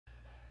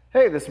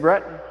Hey, this is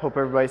Brett. Hope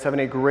everybody's having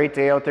a great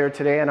day out there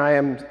today, and I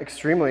am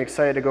extremely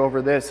excited to go over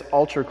this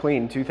ultra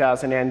clean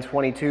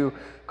 2022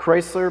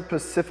 Chrysler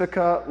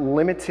Pacifica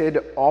Limited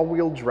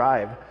all-wheel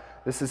drive.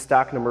 This is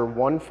stock number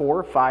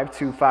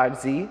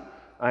 14525Z.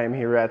 I am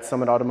here at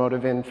Summit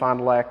Automotive in Fond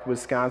du Lac,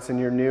 Wisconsin,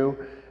 your new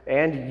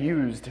and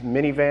used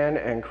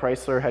minivan and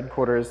Chrysler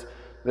headquarters.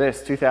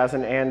 This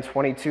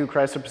 2022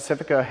 Chrysler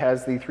Pacifica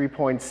has the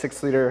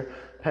 3.6-liter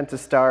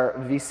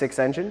Pentastar V6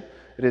 engine.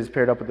 It is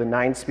paired up with a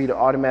 9-speed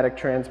automatic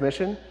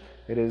transmission.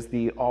 It is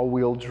the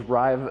all-wheel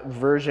drive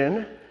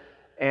version,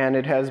 and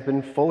it has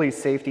been fully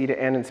safetied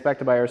and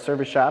inspected by our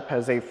service shop.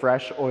 Has a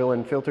fresh oil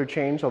and filter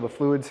change. All the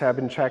fluids have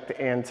been checked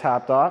and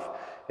topped off.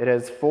 It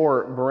has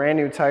 4 brand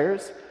new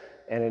tires,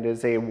 and it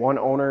is a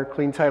one-owner,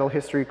 clean title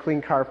history,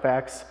 clean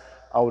CARFAX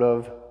out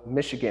of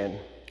Michigan.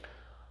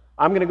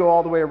 I'm gonna go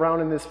all the way around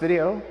in this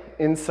video,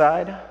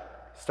 inside,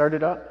 start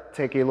it up,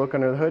 take a look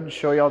under the hood,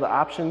 show you all the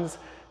options,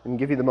 and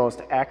give you the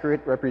most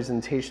accurate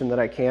representation that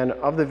I can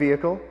of the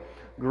vehicle.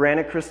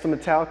 Granite Crystal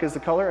Metallic is the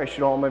color. I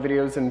shoot all my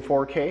videos in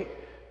 4K.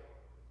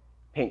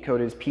 Paint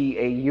code is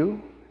PAU.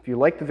 If you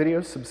like the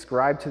videos,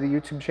 subscribe to the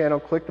YouTube channel,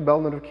 click the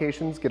bell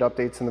notifications, get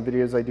updates on the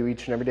videos I do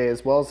each and every day,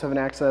 as well as having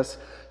access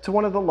to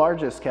one of the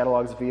largest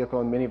catalogs of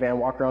vehicle and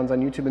minivan walkarounds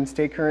on YouTube, and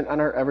stay current on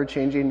our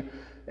ever-changing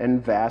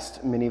and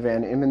vast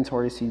minivan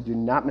inventory so you do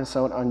not miss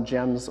out on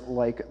gems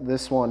like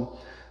this one.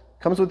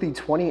 Comes with the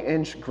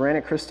 20-inch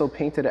granite crystal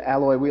painted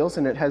alloy wheels,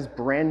 and it has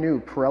brand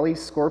new Pirelli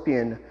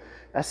Scorpion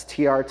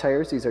STR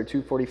tires. These are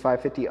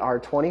 245/50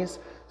 R20s.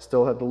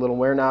 Still have the little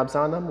wear knobs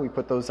on them. We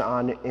put those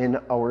on in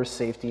our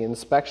safety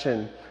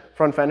inspection.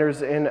 Front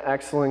fenders in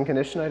excellent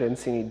condition. I didn't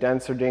see any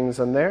dents or dings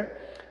on there.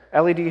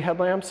 LED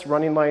headlamps,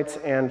 running lights,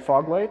 and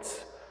fog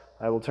lights.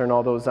 I will turn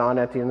all those on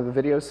at the end of the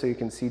video so you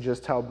can see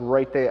just how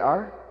bright they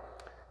are.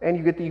 And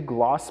you get the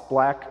gloss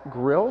black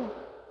grille.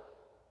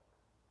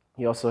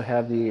 You also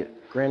have the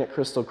Granite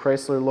Crystal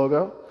Chrysler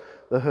logo.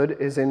 The hood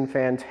is in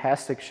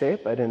fantastic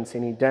shape. I didn't see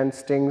any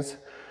dents, dings,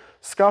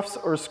 scuffs,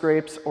 or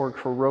scrapes, or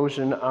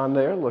corrosion on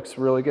there. Looks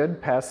really good.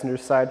 Passenger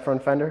side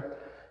front fender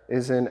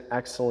is in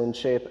excellent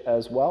shape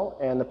as well.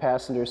 And the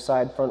passenger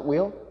side front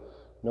wheel,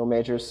 no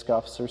major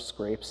scuffs or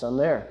scrapes on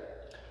there.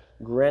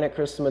 Granite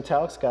Crystal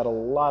Metallic's got a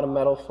lot of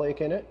metal flake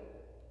in it.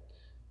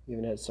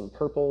 Even has some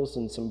purples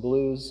and some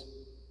blues.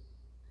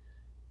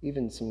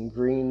 Even some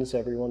greens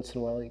every once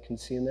in a while you can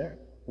see in there.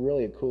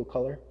 Really a cool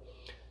color.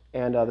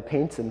 And the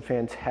paint's in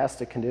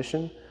fantastic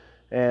condition.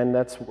 And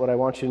that's what I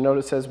want you to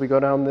notice as we go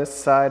down this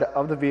side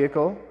of the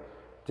vehicle.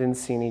 Didn't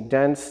see any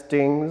dents,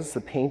 dings.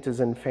 The paint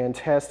is in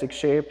fantastic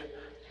shape.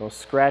 No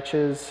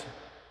scratches,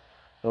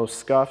 no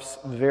scuffs.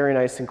 Very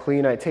nice and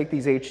clean. I take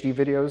these HD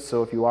videos,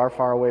 so if you are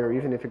far away or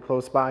even if you're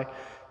close by,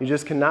 you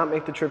just cannot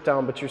make the trip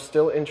down, but you're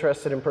still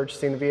interested in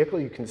purchasing the vehicle.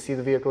 You can see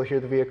the vehicle, hear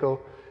the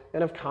vehicle,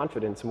 and have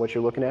confidence in what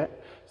you're looking at,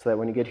 so that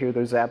when you get here,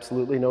 there's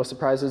absolutely no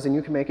surprises, and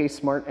you can make a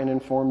smart and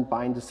informed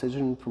buying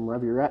decision from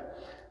wherever you're at.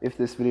 If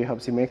this video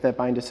helps you make that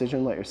buying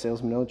decision, let your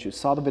salesman know that you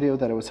saw the video,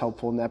 that it was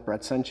helpful, and that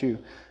Brett sent you.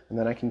 And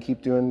then I can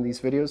keep doing these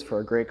videos for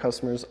our great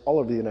customers all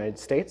over the United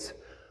States.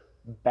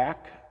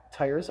 Back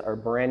tires are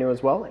brand new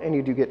as well, and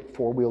you do get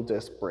 4-wheel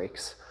disc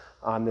brakes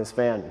on this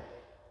van.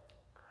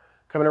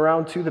 Coming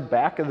around to the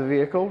back of the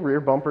vehicle,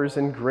 rear bumper's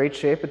in great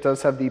shape. It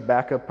does have the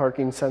backup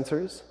parking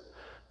sensors.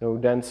 No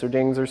dents or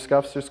dings or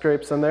scuffs or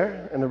scrapes on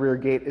there. And the rear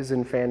gate is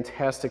in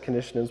fantastic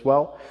condition as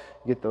well.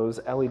 You get those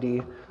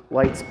LED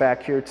lights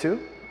back here too.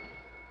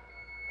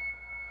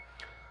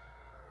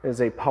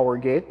 There's a power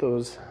gate.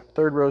 Those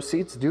third row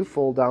seats do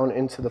fold down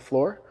into the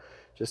floor.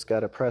 Just got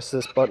to press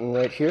this button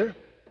right here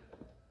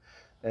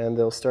and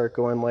they'll start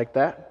going like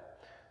that.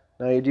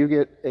 Now you do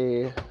get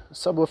a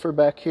subwoofer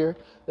back here.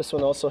 This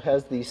one also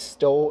has the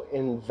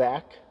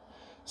Stow-N-Vac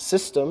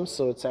system,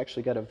 so it's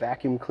actually got a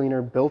vacuum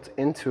cleaner built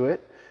into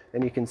it.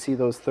 And you can see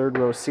those third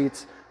row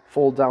seats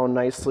fold down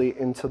nicely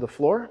into the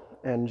floor,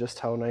 and just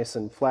how nice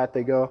and flat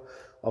they go.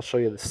 I'll show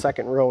you the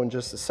second row in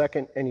just a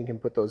second, and you can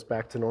put those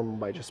back to normal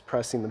by just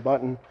pressing the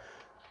button.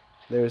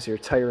 There's your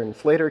tire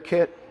inflator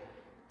kit.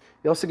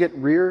 You also get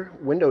rear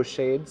window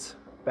shades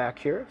back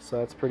here, so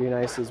that's pretty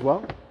nice as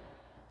well.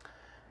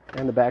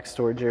 And the back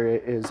storage area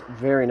is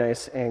very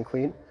nice and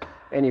clean,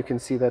 and you can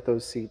see that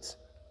those seats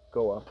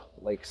go up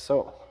like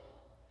so.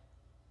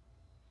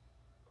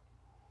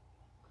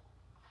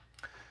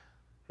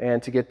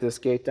 And to get this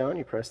gate down,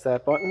 you press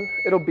that button.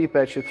 It'll beep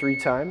at you 3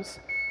 times,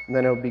 and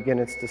then it'll begin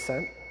its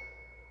descent.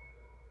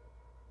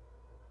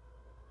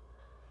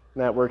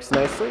 And that works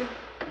nicely,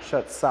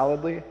 shuts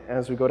solidly.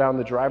 As we go down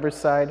the driver's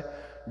side,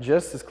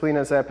 just as clean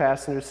as that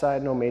passenger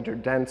side, no major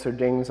dents or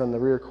dings on the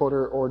rear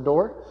quarter or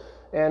door.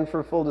 And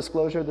for full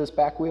disclosure, this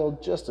back wheel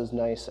just as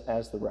nice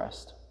as the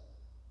rest.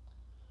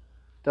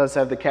 Does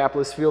have the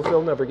capless fuel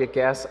fill, never get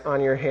gas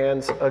on your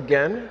hands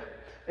again.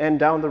 And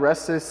down the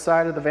rest of this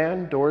side of the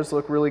van, doors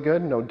look really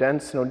good. No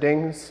dents, no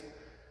dings.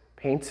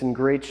 Paint's in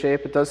great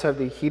shape. It does have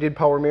the heated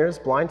power mirrors,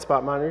 blind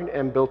spot monitoring,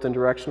 and built-in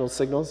directional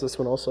signals. This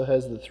one also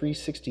has the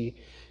 360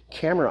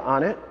 camera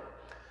on it.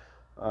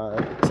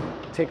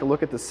 Take a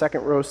look at the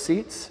second row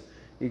seats.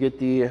 You get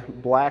the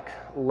black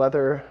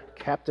leather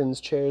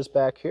captain's chairs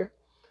back here.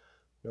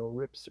 No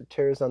rips or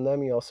tears on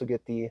them. You also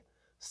get the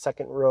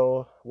second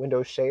row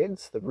window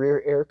shades, the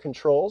rear air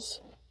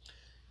controls.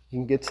 You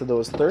can get to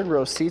those third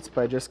row seats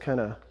by just kind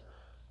of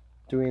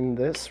doing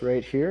this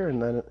right here, and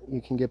then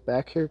you can get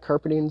back here.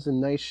 Carpeting's in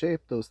nice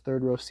shape. Those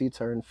third row seats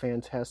are in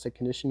fantastic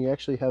condition. You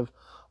actually have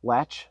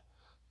latch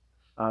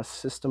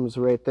systems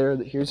right there.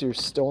 Here's your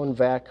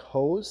Stow-N-Vac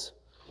hose.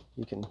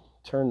 You can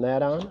turn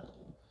that on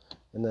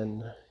and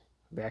then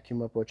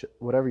vacuum up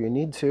whatever you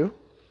need to.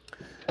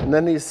 And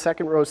then these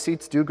second row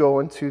seats do go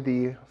into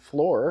the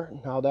floor.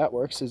 And how that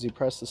works is you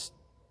press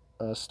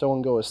the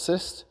Stow-N-Go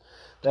assist.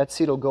 That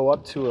seat will go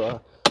up to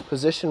a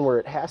position where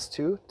it has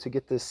to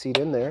get this seat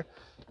in there.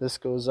 This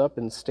goes up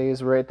and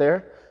stays right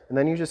there. And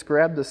then you just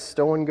grab the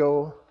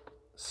Stow-N-Go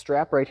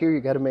strap right here. You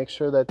got to make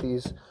sure that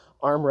these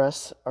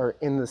armrests are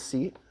in the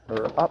seat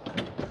or up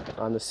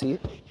on the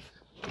seat.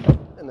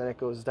 And then it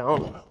goes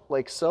down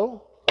like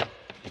so.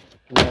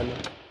 And then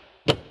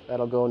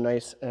that'll go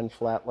nice and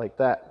flat like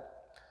that.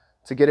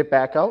 To get it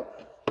back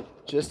out,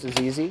 just as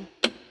easy.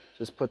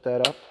 Just put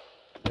that up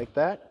like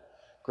that.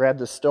 Grab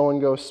the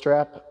Stow-N-Go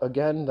strap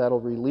again.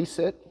 That'll release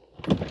it.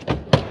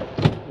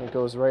 And it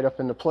goes right up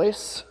into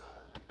place.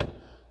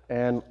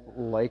 And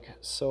like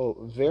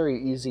so,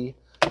 very easy.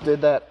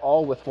 Did that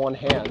all with one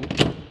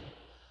hand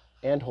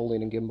and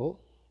holding a gimbal.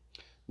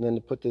 And then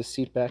to put this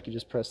seat back, you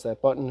just press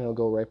that button and it'll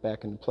go right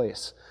back into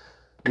place.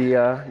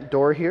 The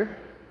door here,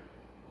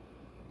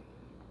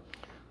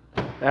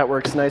 that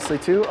works nicely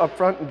too. Up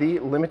front, the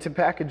limited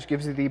package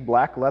gives you the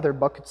black leather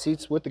bucket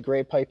seats with the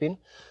gray piping.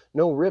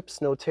 No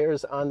rips, no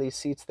tears on these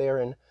seats. They are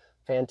in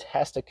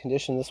fantastic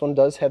condition. This one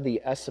does have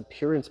the S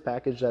Appearance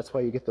package. That's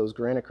why you get those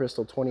granite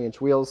crystal 20-inch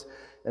wheels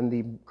and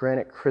the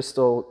granite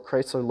crystal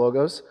Chrysler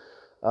logos.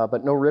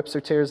 But no rips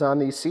or tears on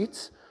these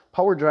seats.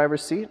 Power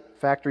driver's seat,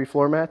 factory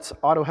floor mats,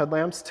 auto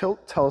headlamps,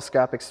 tilt,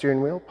 telescopic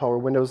steering wheel, power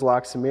windows,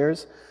 locks and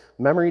mirrors,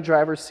 memory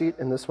driver's seat,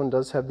 and this one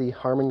does have the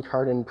Harmon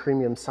Kardon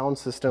premium sound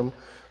system,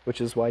 which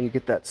is why you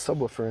get that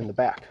subwoofer in the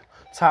back.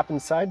 Let's hop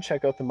inside,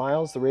 check out the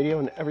miles, the radio,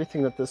 and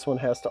everything that this one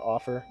has to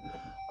offer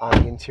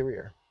on the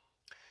interior.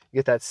 You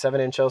get that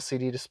 7-inch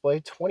LCD display,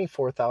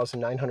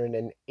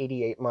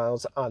 24,988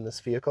 miles on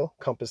this vehicle.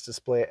 Compass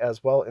display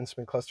as well.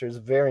 Instrument cluster is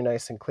very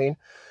nice and clean.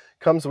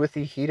 Comes with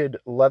the heated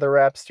leather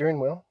wrap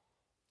steering wheel,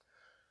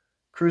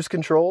 cruise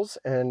controls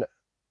and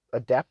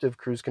adaptive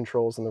cruise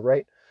controls on the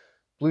right,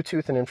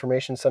 Bluetooth and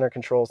information center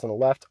controls on the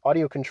left,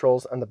 audio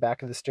controls on the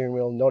back of the steering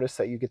wheel. Notice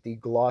that you get the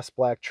gloss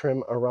black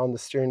trim around the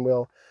steering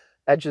wheel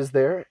edges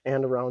there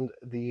and around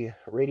the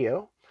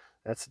radio.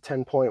 That's a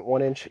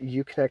 10.1-inch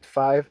Uconnect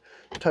 5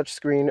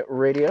 touchscreen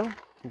radio.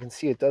 You can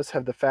see it does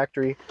have the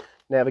factory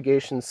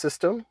navigation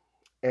system,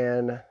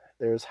 and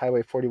there's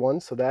Highway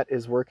 41, so that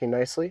is working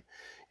nicely.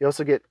 You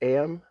also get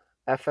AM,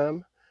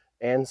 FM,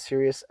 and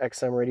Sirius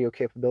XM radio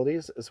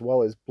capabilities, as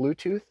well as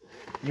Bluetooth,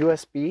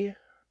 USB,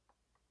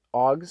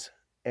 AUX,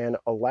 and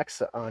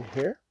Alexa on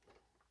here.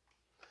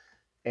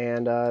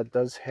 And it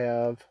does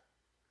have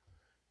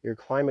your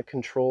climate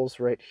controls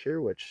right here,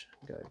 which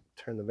you gotta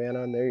turn the van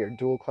on there, your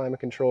dual climate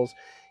controls,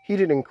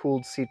 heated and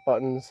cooled seat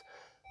buttons.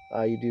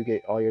 You do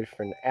get all your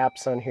different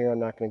apps on here. I'm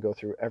not going to go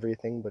through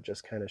everything, but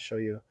just kind of show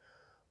you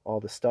all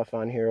the stuff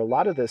on here. A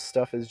lot of this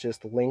stuff is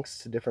just links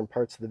to different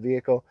parts of the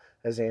vehicle,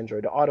 as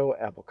Android Auto,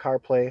 Apple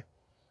CarPlay,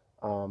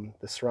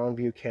 the surround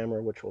view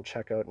camera, which we'll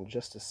check out in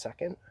just a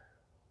second.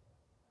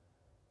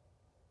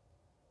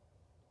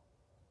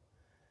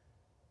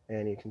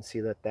 And you can see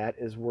that that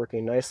is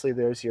working nicely.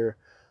 There's your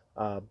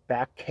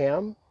back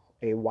cam,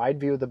 a wide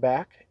view of the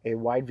back, a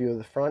wide view of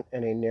the front,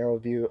 and a narrow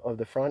view of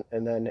the front.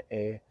 And then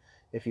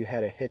if you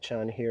had a hitch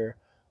on here,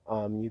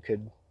 you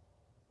could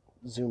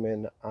zoom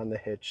in on the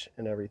hitch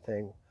and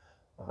everything.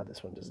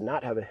 This one does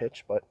not have a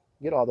hitch, but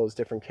you get all those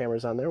different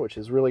cameras on there, which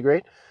is really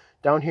great.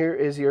 Down here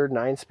is your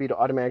 9-speed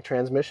automatic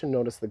transmission.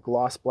 Notice the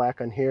gloss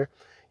black on here.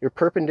 Your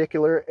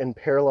perpendicular and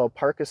parallel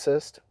park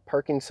assist,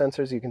 parking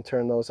sensors, you can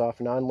turn those off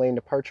and on, lane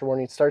departure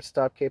warning,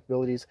 start-stop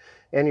capabilities,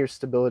 and your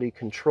stability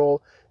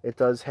control. It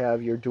does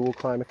have your dual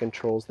climate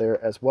controls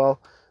there as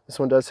well. This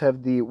one does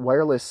have the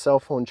wireless cell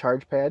phone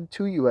charge pad,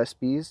 2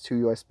 USBs,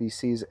 2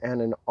 USB-Cs,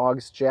 and an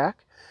AUX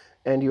jack.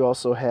 And you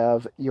also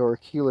have your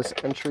keyless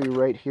entry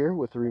right here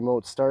with the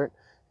remote start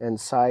and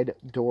side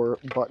door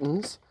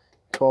buttons,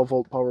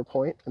 12-volt power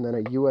point, and then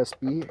a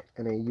USB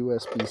and a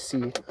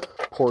USB-C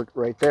port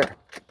right there.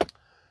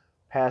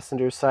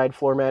 Passenger side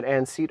floor mat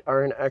and seat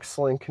are in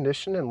excellent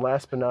condition. And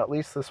last but not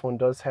least, this one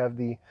does have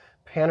the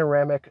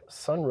panoramic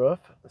sunroof,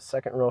 the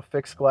second row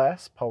fixed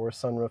glass, power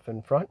sunroof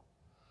in front.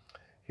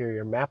 Here are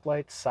your map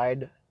lights,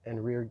 side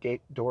and rear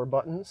gate door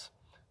buttons,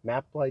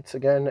 map lights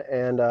again,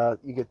 and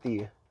you get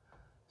the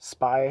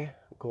spy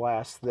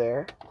glass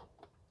there,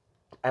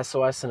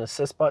 SOS and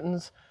assist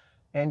buttons,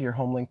 and your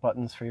Homelink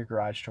buttons for your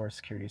garage door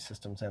security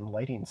systems and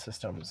lighting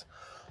systems.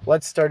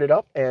 Let's start it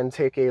up and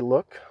take a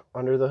look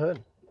under the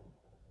hood.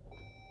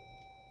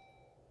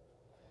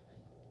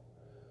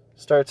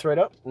 Starts right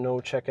up,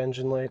 no check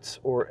engine lights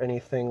or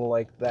anything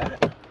like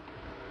that.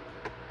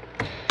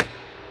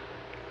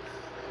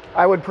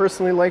 I would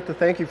personally like to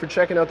thank you for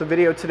checking out the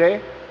video today.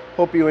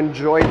 Hope you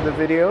enjoyed the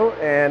video,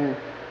 and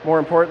more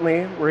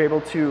importantly, we're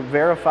able to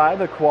verify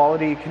the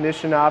quality,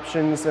 condition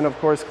options, and of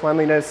course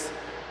cleanliness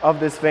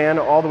of this van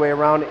all the way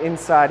around,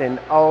 inside and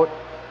out.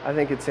 I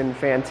think it's in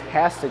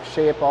fantastic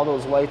shape. All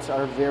those lights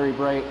are very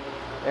bright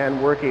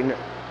and working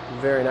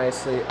very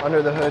nicely.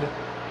 Under the hood,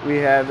 we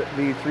have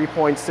the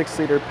 3.6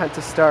 liter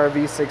Pentastar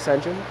V6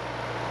 engine.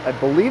 I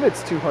believe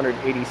it's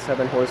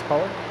 287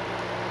 horsepower.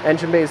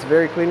 Engine bay is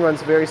very clean,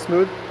 runs very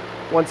smooth.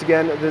 Once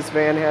again, this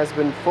van has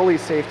been fully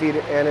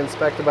safetied and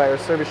inspected by our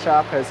service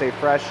shop, has a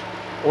fresh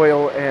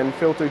oil and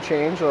filter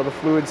change. All the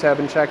fluids have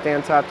been checked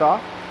and topped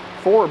off.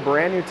 4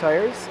 brand new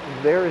tires.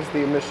 There is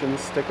the emissions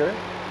sticker.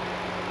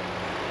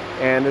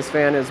 And this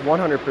van is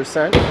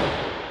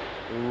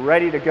 100%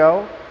 ready to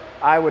go.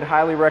 I would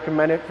highly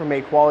recommend it from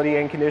a quality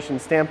and condition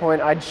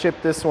standpoint. I'd ship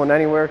this one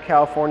anywhere: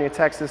 California,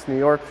 Texas, New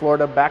York,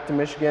 Florida, back to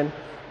Michigan.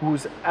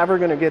 Who's ever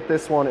going to get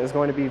this one is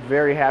going to be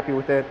very happy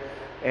with it,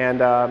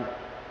 and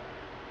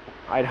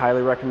I'd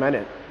highly recommend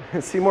it.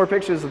 See more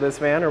pictures of this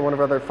van or one of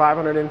our other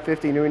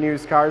 550 new and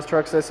used cars,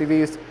 trucks,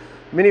 SUVs,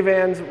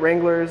 minivans,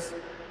 Wranglers,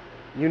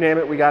 you name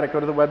it, we got it. Go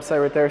to the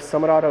website right there,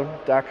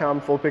 summitauto.com.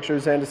 Full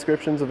pictures and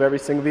descriptions of every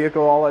single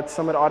vehicle, all at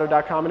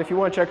summitauto.com. And if you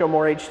want to check out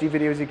more HD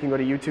videos, you can go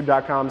to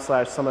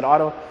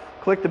youtube.com/summitauto.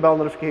 Click the bell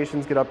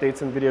notifications, get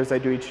updates on videos I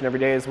do each and every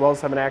day, as well as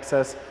having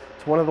access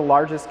to one of the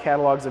largest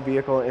catalogs of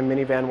vehicle and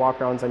minivan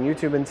walkarounds on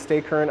YouTube, and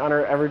stay current on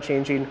our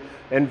ever-changing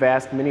and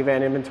vast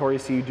minivan inventory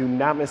so you do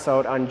not miss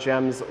out on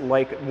gems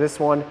like this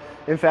one.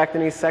 In fact,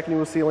 in a second you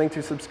will see a link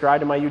to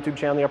subscribe to my YouTube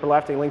channel in the upper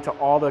left, a link to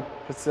all the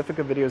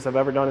Pacifica videos I've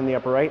ever done in the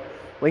upper right,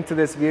 link to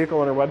this vehicle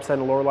on our website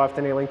in the lower left,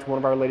 and a link to one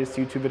of our latest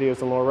YouTube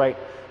videos in the lower right.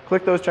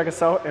 Click those, check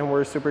us out, and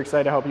we're super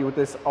excited to help you with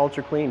this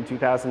ultra clean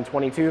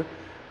 2022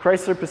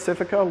 Chrysler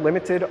Pacifica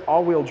Limited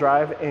all-wheel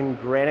drive in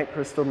granite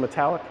crystal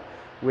metallic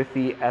with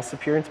the S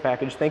appearance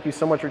package. Thank you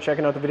so much for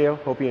checking out the video.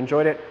 Hope you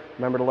enjoyed it.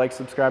 Remember to like,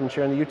 subscribe, and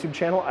share on the YouTube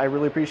channel. I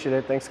really appreciate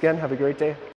it. Thanks again. Have a great day.